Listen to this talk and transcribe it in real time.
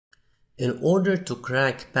In order to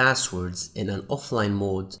crack passwords in an offline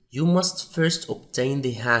mode, you must first obtain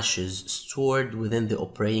the hashes stored within the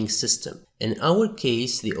operating system. In our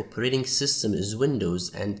case, the operating system is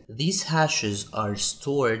Windows, and these hashes are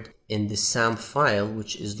stored in the SAM file,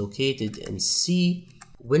 which is located in C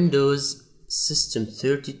Windows System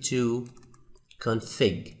 32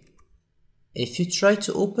 config. If you try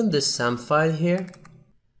to open this SAM file here,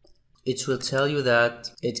 it will tell you that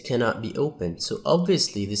it cannot be opened. So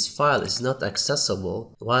obviously this file is not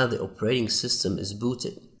accessible while the operating system is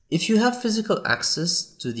booted. If you have physical access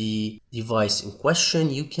to the device in question,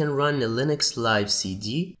 you can run a Linux Live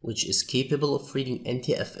CD, which is capable of reading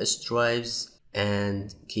NTFS drives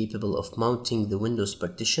and capable of mounting the Windows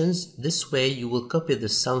partitions. This way you will copy the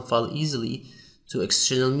SAM file easily to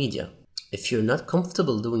external media. If you're not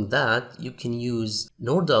comfortable doing that, you can use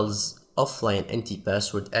Nordal's offline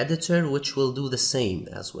anti-password editor, which will do the same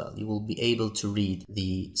as well. You will be able to read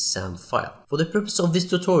the SAM file. For the purpose of this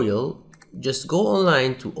tutorial, just go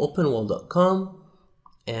online to openwall.com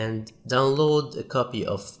and download a copy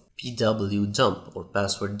of pwdump or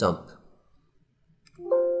password dump.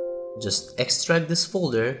 Just extract this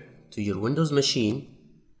folder to your Windows machine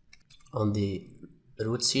on the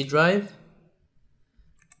root C drive.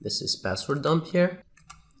 This is password dump here.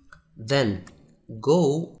 Then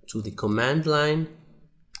go to the command line,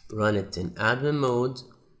 run it in admin mode,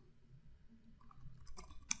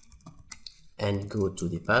 and go to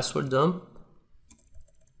the password dump.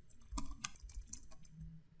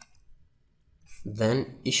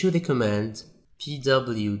 Then issue the command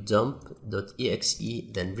pwdump.exe,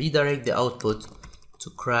 then redirect the output to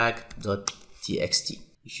crack.txt.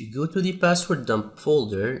 If you go to the password dump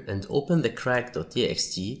folder and open the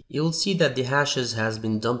crack.txt, you will see that the hashes has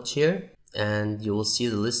been dumped here, and you will see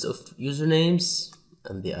the list of usernames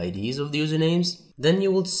and the IDs of the usernames. Then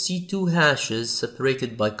you will see two hashes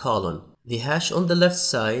separated by colon. The hash on the left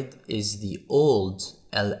side is the old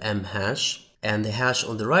LM hash, and the hash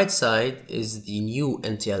on the right side is the new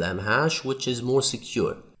NTLM hash, which is more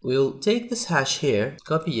secure. We'll take this hash here,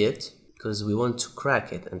 copy it, because we want to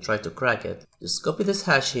crack it and try to crack it. Just copy this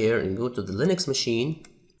hash here and go to the Linux machine,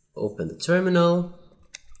 open the terminal,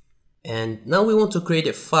 and now we want to create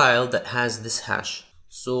a file that has this hash.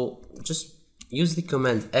 So just use the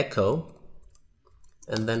command echo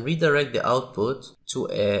and then redirect the output to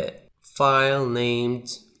a file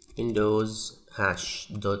named windows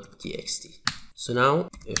hash.txt. So now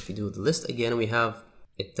if we do the list again, we have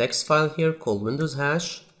a text file here called windows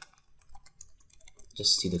hash.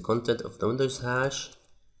 Just see the content of the windows hash,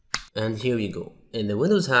 and here you go. In the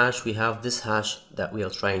windows hash we have this hash that we are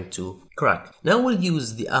trying to crack. Now we'll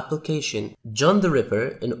use the application John the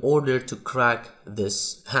Ripper in order to crack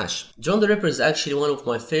this hash. John the Ripper is actually one of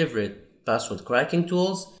my favorite password cracking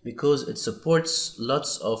tools because it supports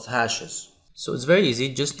lots of hashes. So it's very easy,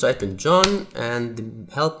 just type in John and the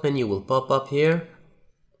help menu will pop up here.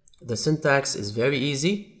 The syntax is very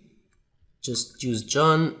easy. Just use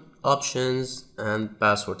John, options, and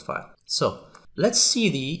password file. So let's see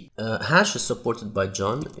the hashes supported by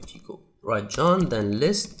John. If you go write John, then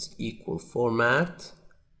list equal formats,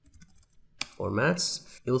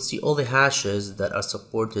 you'll see all the hashes that are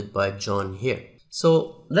supported by John here.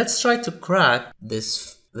 So let's try to crack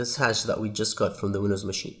this hash that we just got from the Windows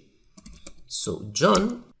machine. So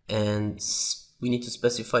John, and we need to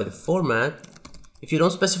specify the format. If you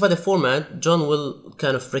don't specify the format, John will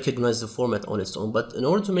kind of recognize the format on its own. But in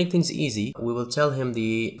order to make things easy, we will tell him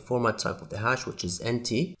the format type of the hash, which is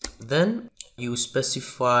NT. Then you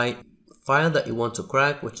specify file that you want to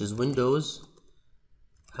crack, which is windows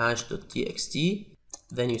hash.txt.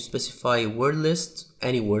 Then you specify word list,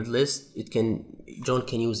 any word list. John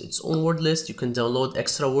can use its own word list. You can download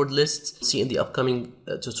extra word lists. See in the upcoming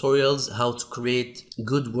tutorials how to create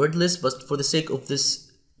good word lists. But for the sake of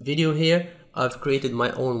this video here, I've created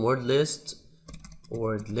my own word list.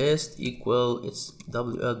 Word list equal, it's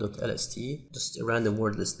wl.lst, just a random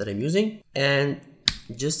word list that I'm using, and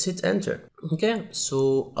just hit enter. Okay,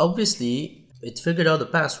 so obviously it figured out the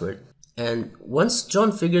password, and once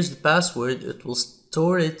John figures the password, it will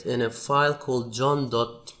store it in a file called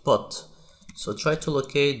john.pot. So try to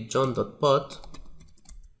locate john.pot,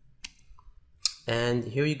 and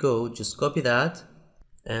here you go. Just copy that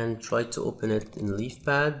and try to open it in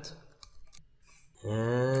LeafPad.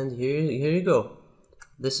 And here you go.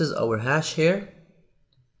 This is our hash here,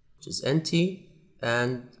 which is NT,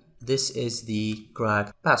 and this is the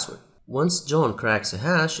cracked password. Once John cracks a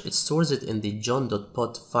hash, it stores it in the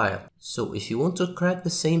john.pot file. So if you want to crack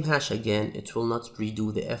the same hash again, it will not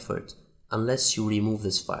redo the effort unless you remove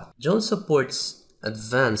this file. John supports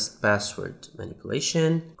advanced password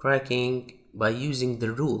manipulation, cracking by using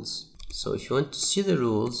the rules. So if you want to see the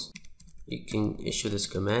rules, you can issue this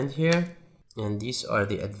command here, and these are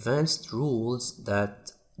the advanced rules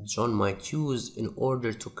that John might use in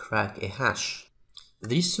order to crack a hash.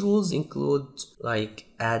 These rules include like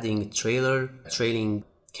adding trailing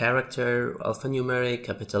character, alphanumeric,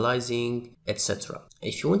 capitalizing, etc.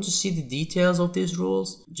 If you want to see the details of these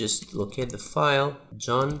rules, just locate the file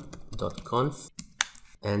john.conf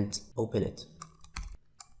and open it.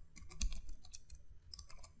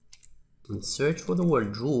 And search for the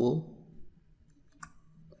word rule,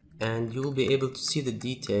 and you will be able to see the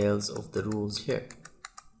details of the rules here,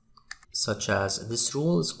 such as this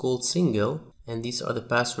rule is called single, and these are the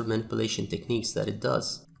password manipulation techniques that it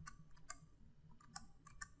does.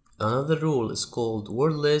 Another rule is called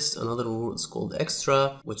word list, another rule is called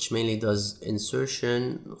extra, which mainly does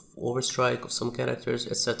insertion, overstrike of some characters,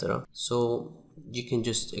 etc. So you can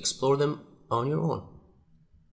just explore them on your own.